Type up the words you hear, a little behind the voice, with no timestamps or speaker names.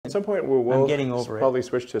At some point, we'll I'm getting over probably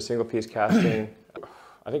switch to a single-piece casting.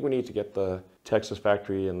 I think we need to get the Texas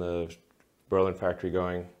factory and the Berlin factory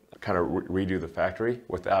going, kind of redo the factory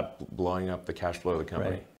without blowing up the cash flow of the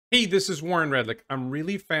company. Right. Hey, this is Warren Redlick. I'm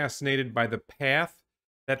really fascinated by the path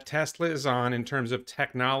that Tesla is on in terms of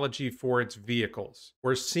technology for its vehicles.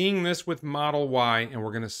 We're seeing this with Model Y, and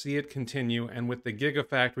we're going to see it continue. And with the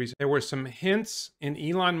Gigafactories, there were some hints in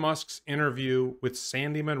Elon Musk's interview with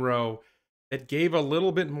Sandy Munro that gave a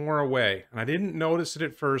little bit more away. And I didn't notice it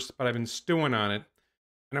at first, but I've been stewing on it.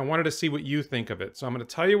 And I wanted to see what you think of it. So I'm going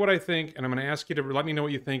to tell you what I think, and I'm going to ask you to let me know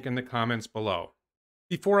what you think in the comments below.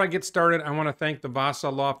 Before I get started, I want to thank the Vasa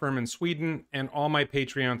Law Firm in Sweden and all my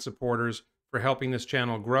Patreon supporters for helping this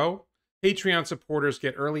channel grow. Patreon supporters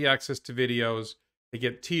get early access to videos, they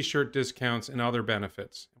get t-shirt discounts and other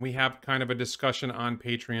benefits. We have kind of a discussion on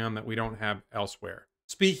Patreon that we don't have elsewhere.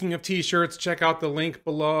 Speaking of t-shirts, check out the link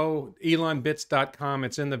below, elonbits.com.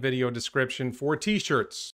 It's in the video description for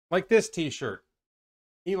t-shirts, like this t-shirt.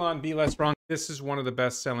 Elon, be less wrong. This is one of the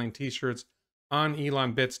best-selling t-shirts on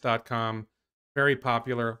elonbits.com. Very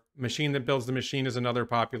popular. Machine That Builds the Machine is another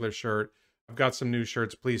popular shirt. I've got some new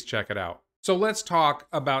shirts. Please check it out. So let's talk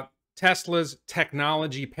about Tesla's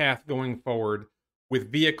technology path going forward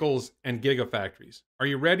with vehicles and gigafactories. Are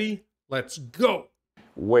you ready? Let's go.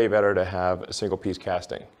 Way better to have a single-piece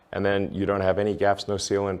casting. And then you don't have any gaps, no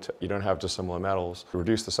sealant. You don't have dissimilar metals.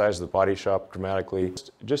 Reduce the size of the body shop dramatically.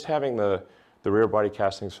 Just having the rear body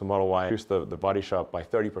castings for Model Y reduce the body shop by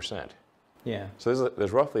 30%. Yeah. So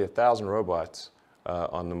there's roughly 1,000 robots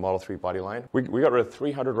on the Model 3 body line. We got rid of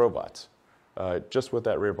 300 robots just with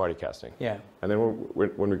that rear body casting. Yeah. And then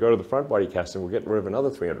when we go to the front body casting, we're getting rid of another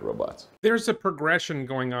 300 robots. There's a progression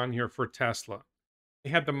going on here for Tesla. They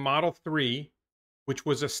had the Model 3, which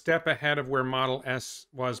was a step ahead of where Model S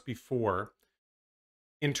was before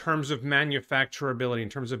in terms of manufacturability, in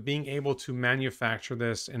terms of being able to manufacture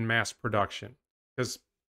this in mass production. Because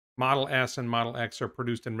Model S and Model X are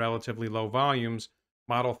produced in relatively low volumes.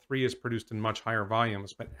 Model 3 is produced in much higher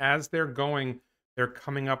volumes. But as they're going, they're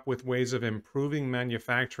coming up with ways of improving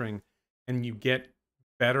manufacturing, and you get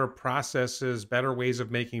better processes, better ways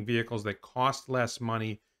of making vehicles that cost less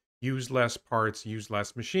money, use less parts, use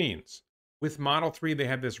less machines. With Model 3, they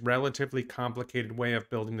had this relatively complicated way of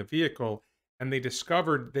building the vehicle, and they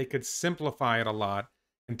discovered they could simplify it a lot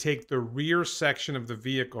and take the rear section of the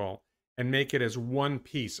vehicle and make it as one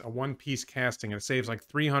piece, a one-piece casting. And it saves like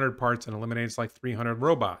 300 parts and eliminates like 300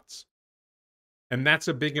 robots. And that's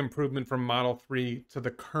a big improvement from Model 3 to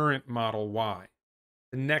the current Model Y.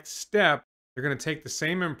 The next step, they're going to take the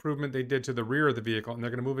same improvement they did to the rear of the vehicle, and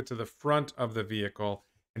they're going to move it to the front of the vehicle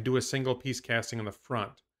and do a single-piece casting on the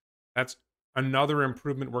front. That's another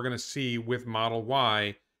improvement we're going to see with Model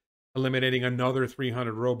Y, eliminating another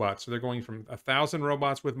 300 robots. So they're going from 1,000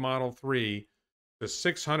 robots with Model 3 to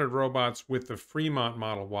 600 robots with the Fremont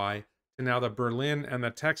Model Y, to now the Berlin and the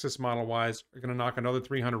Texas Model Ys are going to knock another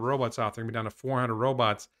 300 robots off. They're going to be down to 400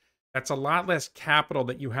 robots. That's a lot less capital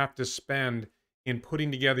that you have to spend in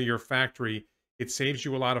putting together your factory. It saves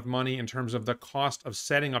you a lot of money in terms of the cost of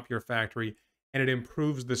setting up your factory, and it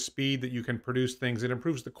improves the speed that you can produce things. It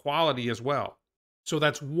improves the quality as well. So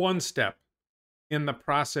that's one step in the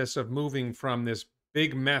process of moving from this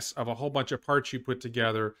big mess of a whole bunch of parts you put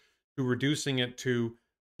together to reducing it to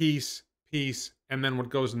piece, and then what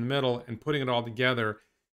goes in the middle and putting it all together.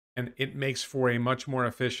 And it makes for a much more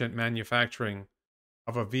efficient manufacturing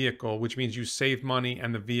of a vehicle, which means you save money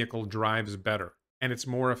and the vehicle drives better. And it's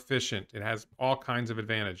more efficient. It has all kinds of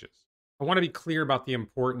advantages. I want to be clear about the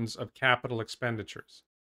importance of capital expenditures.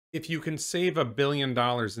 If you can save $1 billion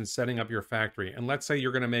in setting up your factory, and let's say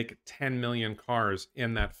you're going to make 10 million cars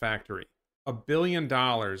in that factory, $1 billion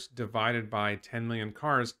divided by 10 million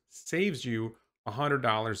cars saves you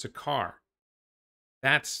 $100 a car.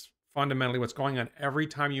 That's fundamentally what's going on. Every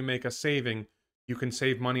time you make a saving, you can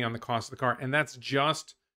save money on the cost of the car. And that's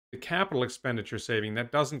just the capital expenditure saving.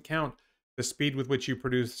 That doesn't count the speed with which you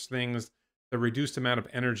produce things, the reduced amount of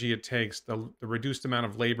energy it takes, the reduced amount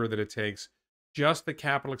of labor that it takes. Just the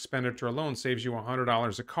capital expenditure alone saves you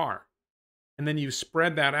 $100 a car. And then you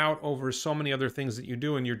spread that out over so many other things that you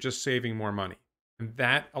do, and you're just saving more money. And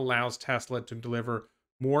that allows Tesla to deliver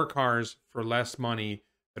more cars for less money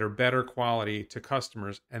that are better quality to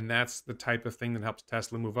customers. And that's the type of thing that helps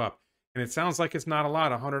Tesla move up. And it sounds like it's not a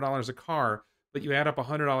lot, $100 a car, but you add up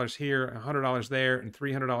 $100 here, $100 there, and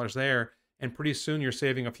 $300 there, and pretty soon you're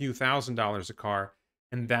saving a few $1,000s a car.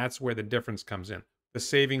 And that's where the difference comes in. The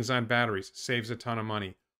savings on batteries saves a ton of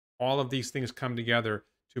money. All of these things come together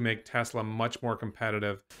to make Tesla much more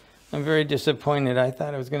competitive. I'm very disappointed. I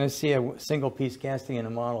thought I was going to see a single piece casting in a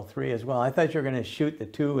Model 3 as well. I thought you were going to shoot the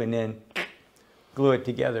two and then glue it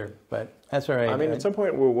together, but that's all right. I mean, at some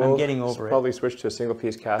point we'll I'm getting over probably switch to a single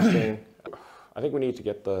piece casting. I think we need to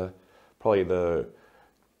get probably the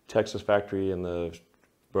Texas factory and the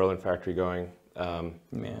Berlin factory going.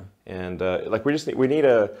 Yeah. And like we need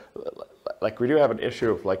a, like we do have an issue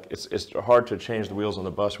of like it's hard to change the wheels on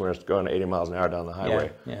the bus when it's going 80 miles an hour down the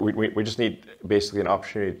highway. Yeah. We just need basically an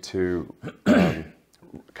opportunity to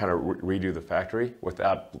kind of redo the factory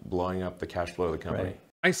without blowing up the cash flow of the company. Right.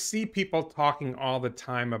 I see people talking all the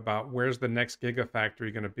time about where's the next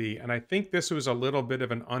gigafactory going to be. And I think this was a little bit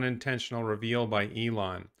of an unintentional reveal by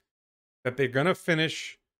Elon, that they're going to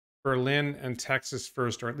finish Berlin and Texas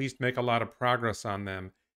first, or at least make a lot of progress on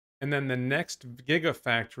them. And then the next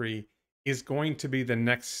gigafactory is going to be the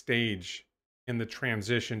next stage in the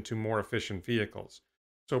transition to more efficient vehicles.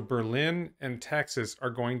 So Berlin and Texas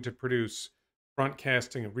are going to produce front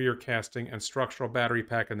casting, rear casting, and structural battery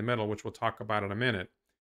pack in the middle, which we'll talk about in a minute.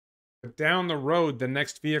 But down the road, the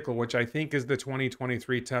next vehicle, which I think is the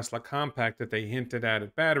 2023 Tesla Compact that they hinted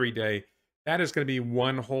at Battery Day, that is going to be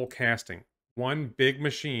one whole casting. One big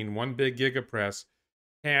machine, one big gigapress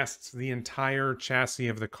casts the entire chassis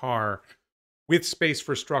of the car with space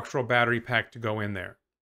for structural battery pack to go in there.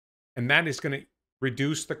 And that is going to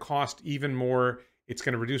reduce the cost even more. It's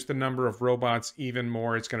going to reduce the number of robots even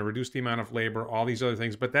more. It's going to reduce the amount of labor, all these other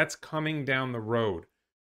things. But that's coming down the road.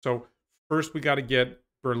 So first we got to get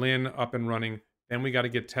Berlin up and running. Then we got to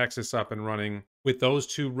get Texas up and running, with those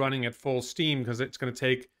two running at full steam, because it's going to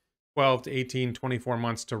take 12 to 18, 24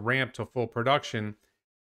 months to ramp to full production.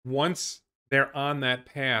 Once they're on that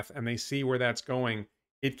path and they see where that's going,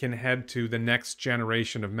 it can head to the next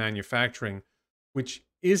generation of manufacturing, which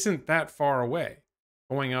isn't that far away,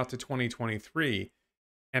 going out to 2023.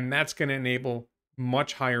 And that's going to enable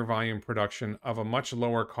much higher volume production of a much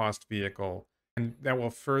lower cost vehicle. And that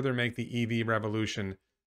will further make the EV revolution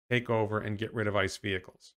take over and get rid of ICE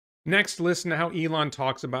vehicles. Next, listen to how Elon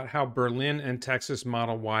talks about how Berlin and Texas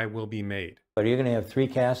Model Y will be made. But are you going to have 3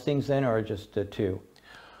 castings then, or just 2?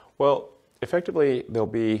 Well, effectively, there'll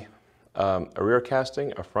be a rear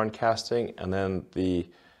casting, a front casting, and then the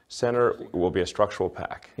center will be a structural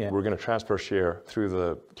pack. Yeah. We're going to transfer shear through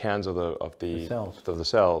the cans of the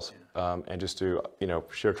cells, and just do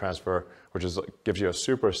shear transfer, which gives you a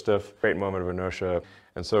super stiff, great moment of inertia.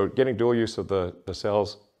 And so getting dual use of the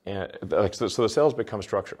cells, and so the cells become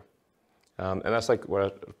structure. And that's like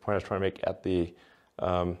what the point I was trying to make at the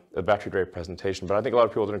battery day presentation. But I think a lot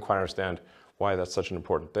of people didn't quite understand why that's such an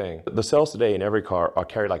important thing. The cells today in every car are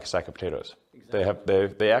carried like a sack of potatoes. Exactly.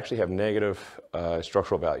 They actually have negative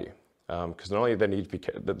structural value, because not only they need to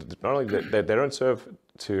be, they don't serve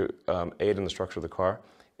to aid in the structure of the car,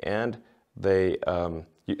 and they have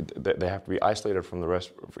to be isolated from the rest,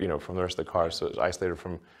 from the rest of the car. So it's isolated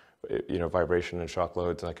from vibration and shock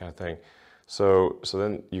loads and that kind of thing. So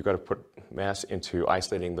then you've got to put mass into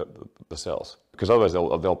isolating the cells, because otherwise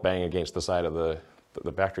they'll bang against the side of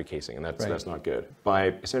the battery casing, and that's not good. By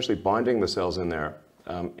essentially bonding the cells in there,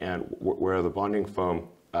 and where the bonding foam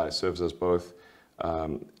serves as both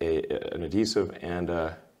an adhesive and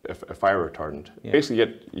a fire retardant,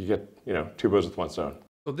 basically you get 2 birds with 1 stone.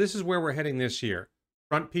 So this is where we're heading this year.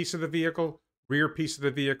 Front piece of the vehicle, rear piece of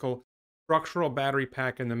the vehicle, structural battery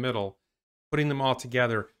pack in the middle. Putting them all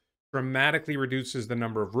together dramatically reduces the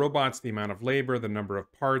number of robots, the amount of labor, the number of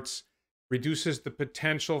parts, reduces the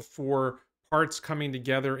potential for parts coming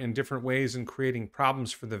together in different ways and creating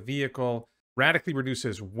problems for the vehicle, radically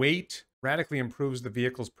reduces weight, radically improves the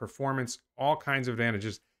vehicle's performance, all kinds of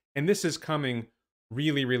advantages. And this is coming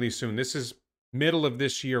really, really soon. This is middle of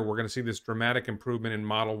this year. We're going to see this dramatic improvement in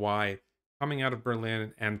Model Y coming out of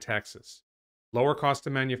Berlin and Texas. Lower cost to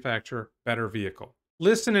manufacture, better vehicle.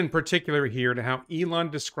 Listen in particular here to how Elon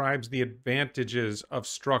describes the advantages of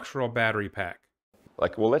structural battery pack.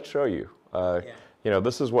 Like, well, let's show you.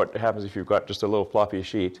 This is what happens if you've got just a little floppy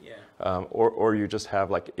sheet, or you just have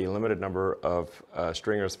like a limited number of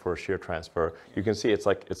stringers for shear transfer. You can see it's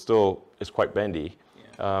quite bendy.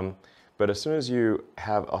 But as soon as you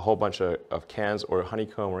have a whole bunch of cans or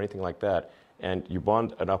honeycomb or anything like that, and you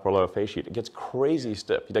bond an upper lower face sheet, it gets crazy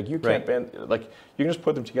stiff. Like you can't bend, like you can just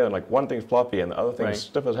put them together and like one thing's floppy and the other thing's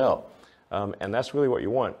stiff as hell. And that's really what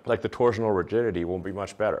you want. Like the torsional rigidity will be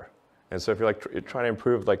much better. And so if you're like trying to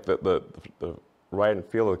improve like the ride and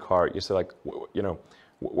feel of the car, you say like,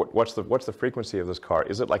 what's the frequency of this car?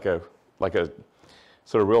 Is it like a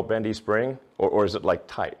sort of real bendy spring, or is it like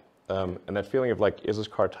tight? and that feeling of like, is this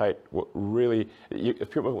car tight? Really, if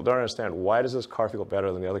people don't understand, why does this car feel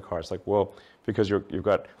better than the other car? It's like, well, because you've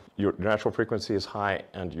got your natural frequency is high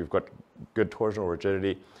and you've got good torsional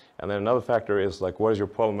rigidity. And then another factor is like, what is your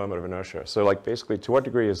polar moment of inertia? So like basically, to what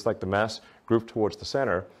degree is like the mass grouped towards the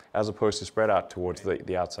center as opposed to spread out towards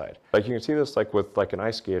the outside? Like you can see this like with like an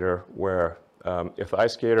ice skater where if the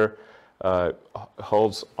ice skater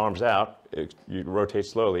holds arms out, you rotate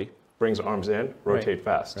slowly, brings arms in, rotate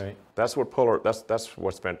fast. Right. That's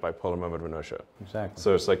what's meant by polar moment of inertia. Exactly.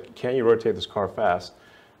 So it's like, can you rotate this car fast?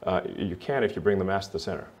 You can if you bring the mass to the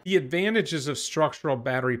center. The advantages of structural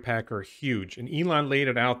battery pack are huge, and Elon laid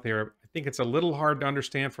it out there. I think it's a little hard to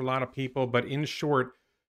understand for a lot of people, but in short,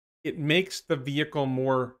 it makes the vehicle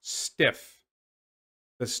more stiff.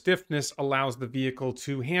 The stiffness allows the vehicle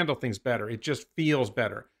to handle things better. It just feels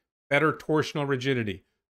better. Better torsional rigidity.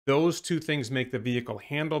 Those two things make the vehicle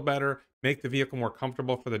handle better, make the vehicle more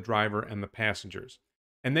comfortable for the driver and the passengers.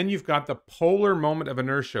 And then you've got the polar moment of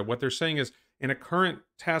inertia. What they're saying is, in a current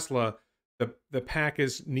Tesla, the pack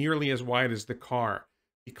is nearly as wide as the car.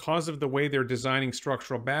 Because of the way they're designing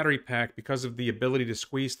structural battery pack, because of the ability to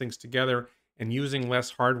squeeze things together and using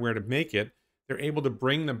less hardware to make it, they're able to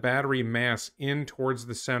bring the battery mass in towards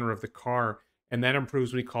the center of the car, and that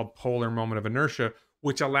improves what we call polar moment of inertia,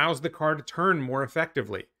 which allows the car to turn more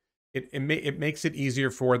effectively. It makes it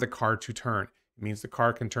easier for the car to turn. It means the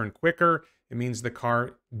car can turn quicker. It means the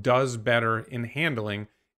car does better in handling.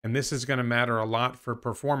 And this is going to matter a lot for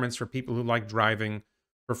performance for people who like driving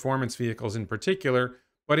performance vehicles in particular.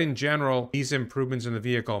 But in general, these improvements in the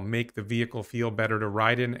vehicle make the vehicle feel better to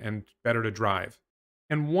ride in and better to drive.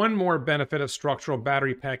 And one more benefit of structural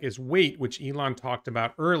battery pack is weight, which Elon talked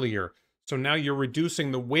about earlier. So now you're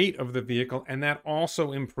reducing the weight of the vehicle, and that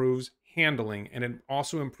also improves handling, and it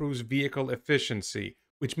also improves vehicle efficiency,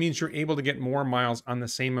 which means you're able to get more miles on the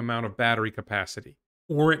same amount of battery capacity.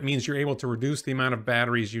 Or it means you're able to reduce the amount of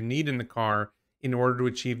batteries you need in the car in order to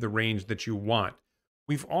achieve the range that you want.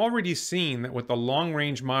 We've already seen that with the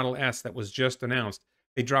long-range Model S that was just announced,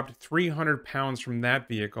 they dropped 300 pounds from that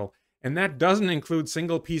vehicle, and that doesn't include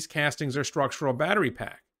single-piece castings or structural battery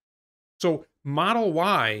pack. So Model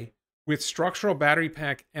Y with structural battery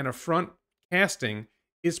pack and a front casting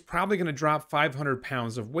is probably going to drop 500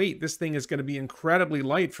 pounds of weight. This thing is going to be incredibly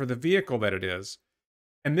light for the vehicle that it is.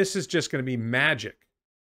 And this is just going to be magic.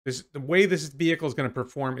 The way this vehicle is going to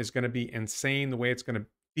perform is going to be insane, the way it's going to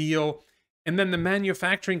feel. And then the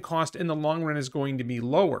manufacturing cost in the long run is going to be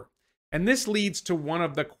lower. And this leads to one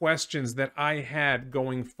of the questions that I had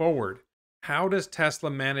going forward. How does Tesla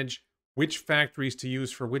manage which factories to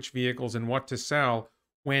use for which vehicles and what to sell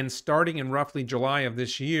when starting in roughly July of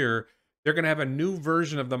this year, they're going to have a new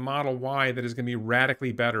version of the Model Y that is going to be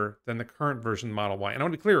radically better than the current version of Model Y. And I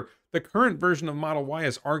want to be clear, the current version of Model Y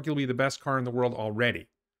is arguably the best car in the world already.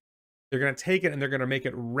 They're going to take it and they're going to make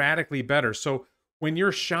it radically better. So when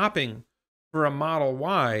you're shopping for a Model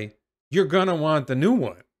Y, you're going to want the new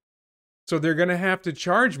one. So they're going to have to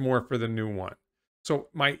charge more for the new one. So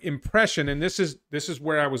my impression, and this is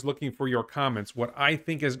where I was looking for your comments, what I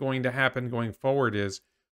think is going to happen going forward is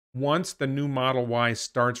once the new Model Y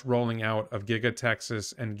starts rolling out of Giga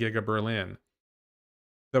Texas and Giga Berlin,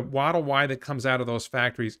 the Model Y that comes out of those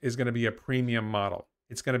factories is going to be a premium model.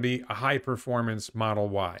 It's going to be a high-performance Model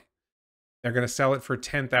Y. They're going to sell it for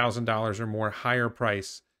 $10,000 or more higher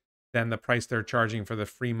price than the price they're charging for the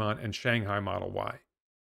Fremont and Shanghai Model Y.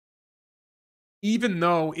 Even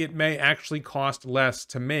though it may actually cost less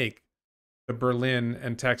to make the Berlin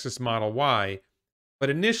and Texas Model Y, but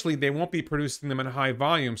initially they won't be producing them in high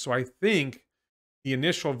volume. So I think the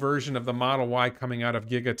initial version of the Model Y coming out of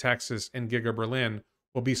Giga Texas and Giga Berlin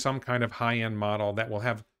will be some kind of high-end model that will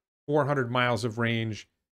have 400 miles of range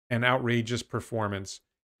and outrageous performance.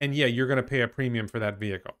 And yeah, you're going to pay a premium for that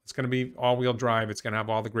vehicle. It's going to be all-wheel drive. It's going to have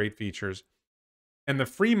all the great features. And the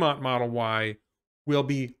Fremont Model Y will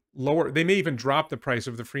be lower. They may even drop the price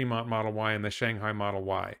of the Fremont Model Y and the Shanghai Model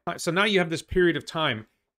Y. So now you have this period of time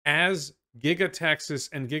as Giga Texas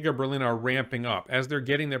and Giga Berlin are ramping up, as they're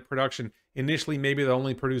getting their production. Initially, maybe they'll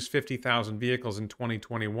only produce 50,000 vehicles in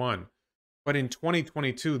 2021. But in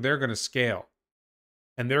 2022, they're going to scale.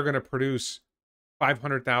 And they're going to produce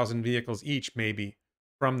 500,000 vehicles each, maybe,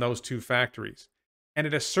 from those two factories. And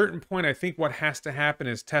at a certain point, I think what has to happen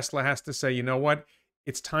is Tesla has to say, you know what?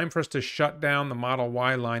 It's time for us to shut down the Model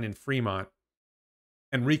Y line in Fremont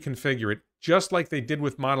and reconfigure it, just like they did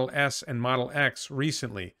with Model S and Model X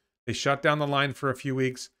recently. They shut down the line for a few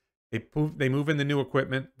weeks. They move in the new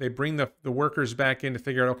equipment. They bring the workers back in to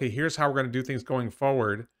figure out, okay, here's how we're going to do things going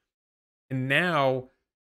forward. And now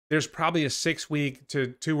there's probably a 6-week to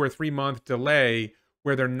 2 or 3 month delay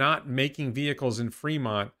where they're not making vehicles in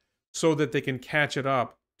Fremont so that they can catch it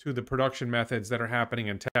up to the production methods that are happening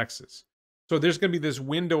in Texas. So there's going to be this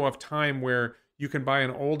window of time where you can buy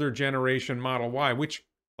an older generation Model Y, which,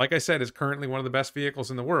 like I said, is currently one of the best vehicles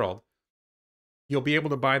in the world. You'll be able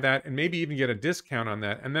to buy that and maybe even get a discount on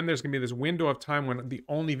that. And then there's going to be this window of time when the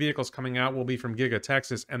only vehicles coming out will be from Giga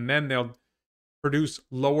Texas. And then they'll produce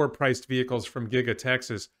lower priced vehicles from Giga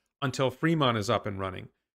Texas until Fremont is up and running.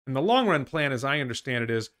 And the long run plan, as I understand it,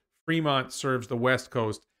 is Fremont serves the West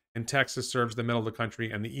Coast and Texas serves the middle of the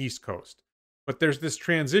country and the East Coast. But there's this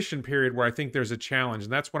transition period where I think there's a challenge.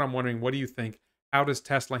 And that's what I'm wondering. What do you think? How does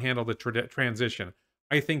Tesla handle the transition?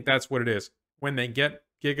 I think that's what it is. When they get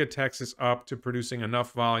Giga Texas up to producing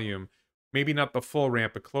enough volume, maybe not the full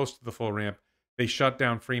ramp, but close to the full ramp, they shut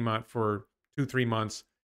down Fremont for 2-3 months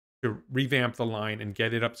to revamp the line and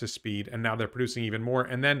get it up to speed. And now they're producing even more.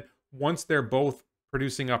 And then once they're both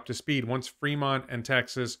producing up to speed, once Fremont and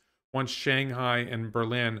Texas, once Shanghai and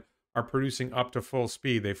Berlin are producing up to full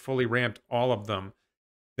speed, they've fully ramped all of them,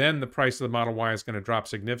 then the price of the Model Y is going to drop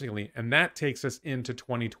significantly. And that takes us into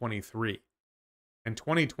 2023. And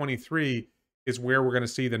 2023 is where we're going to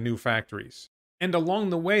see the new factories. And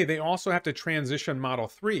along the way, they also have to transition Model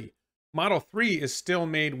 3. Model 3 is still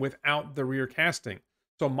made without the rear casting.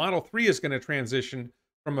 So Model 3 is going to transition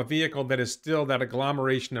from a vehicle that is still that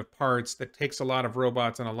agglomeration of parts that takes a lot of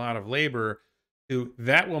robots and a lot of labor to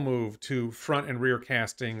that will move to front and rear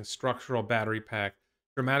casting, structural battery pack,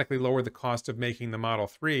 dramatically lower the cost of making the Model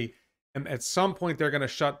 3. And at some point, they're going to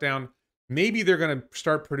shut down. Maybe they're going to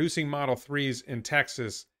start producing Model 3s in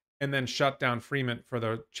Texas and then shut down Fremont for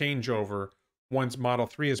the changeover once Model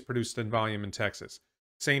 3 is produced in volume in Texas.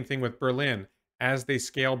 Same thing with Berlin. As they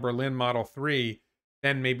scale Berlin Model 3,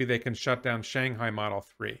 then maybe they can shut down Shanghai Model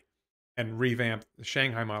 3 and revamp the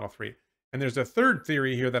Shanghai Model 3. And there's a third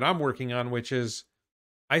theory here that I'm working on, which is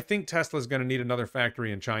I think Tesla's going to need another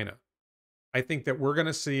factory in China. I think that we're going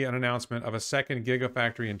to see an announcement of a second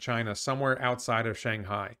Gigafactory in China somewhere outside of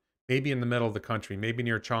Shanghai, maybe in the middle of the country, maybe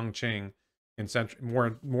near Chongqing, in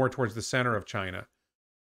more towards the center of China,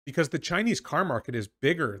 because the Chinese car market is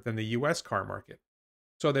bigger than the US car market.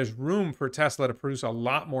 So there's room for Tesla to produce a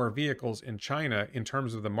lot more vehicles in China in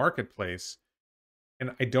terms of the marketplace.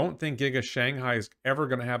 And I don't think Giga Shanghai is ever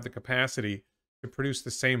going to have the capacity to produce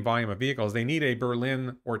the same volume of vehicles. They need a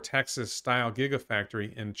Berlin or Texas style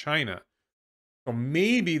Gigafactory in China. So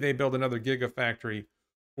maybe they build another Gigafactory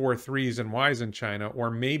for 3s and Ys in China,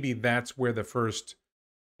 or maybe that's where the first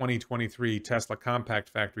 2023 Tesla compact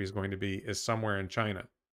factory is going to be, is somewhere in China.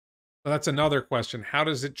 So that's another question. How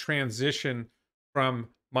does it transition from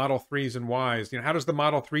Model 3s and Ys? How does the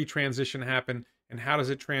Model 3 transition happen? And how does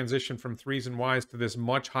it transition from 3s and Ys to this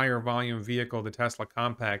much higher volume vehicle, the Tesla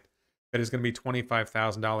compact, that is going to be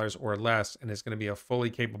 $25,000 or less and is going to be a fully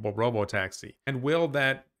capable robotaxi? And will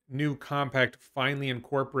that new compact finally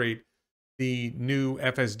incorporate the new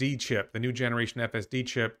FSD chip, the new generation FSD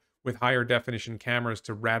chip, with higher definition cameras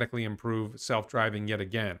to radically improve self-driving yet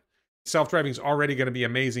again? Self-driving is already going to be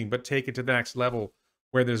amazing, but take it to the next level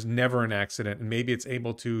where there's never an accident, and maybe it's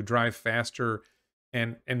able to drive faster,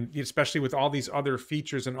 and especially with all these other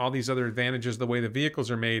features and all these other advantages, the way the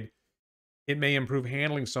vehicles are made, it may improve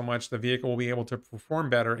handling so much the vehicle will be able to perform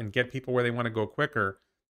better and get people where they want to go quicker.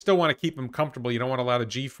 Still want to keep them comfortable. You don't want a lot of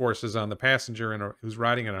G-forces on the passenger who's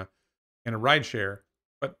riding in a ride share.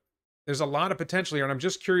 There's a lot of potential here, and I'm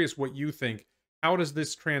just curious what you think. How does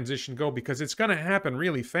this transition go? Because it's going to happen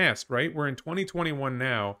really fast, right? We're in 2021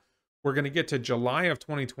 now. We're going to get to July of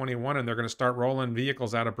 2021, and they're going to start rolling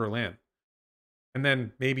vehicles out of Berlin. And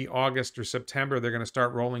then maybe August or September, they're going to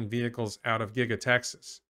start rolling vehicles out of Giga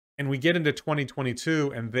Texas. And we get into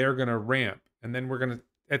 2022, and they're going to ramp. And then we're going to,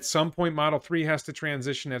 at some point, Model 3 has to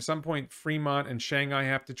transition. At some point, Fremont and Shanghai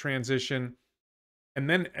have to transition. And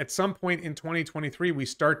then at some point in 2023, we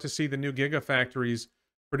start to see the new Gigafactories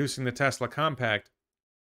producing the Tesla compact.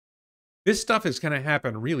 This stuff is going to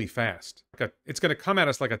happen really fast. It's going to come at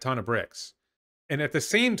us like a ton of bricks. And at the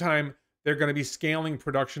same time, they're going to be scaling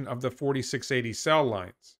production of the 4680 cell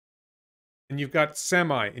lines. And you've got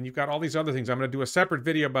Semi, and you've got all these other things. I'm going to do a separate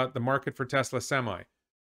video about the market for Tesla Semi.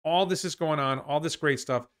 All this is going on, all this great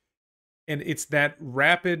stuff. And it's that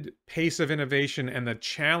rapid pace of innovation and the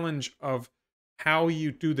challenge of how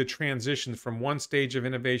you do the transition from one stage of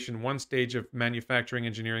innovation, one stage of manufacturing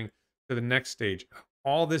engineering to the next stage.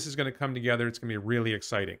 All this is going to come together. It's going to be really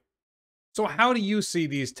exciting. So how do you see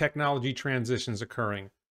these technology transitions occurring?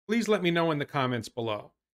 Please let me know in the comments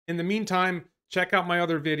below. In the meantime, check out my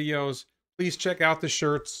other videos. Please check out the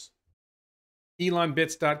shirts.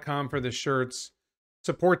 ElonBits.com for the shirts.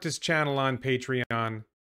 Support this channel on Patreon.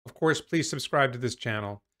 Of course, please subscribe to this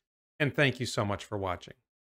channel, and thank you so much for watching.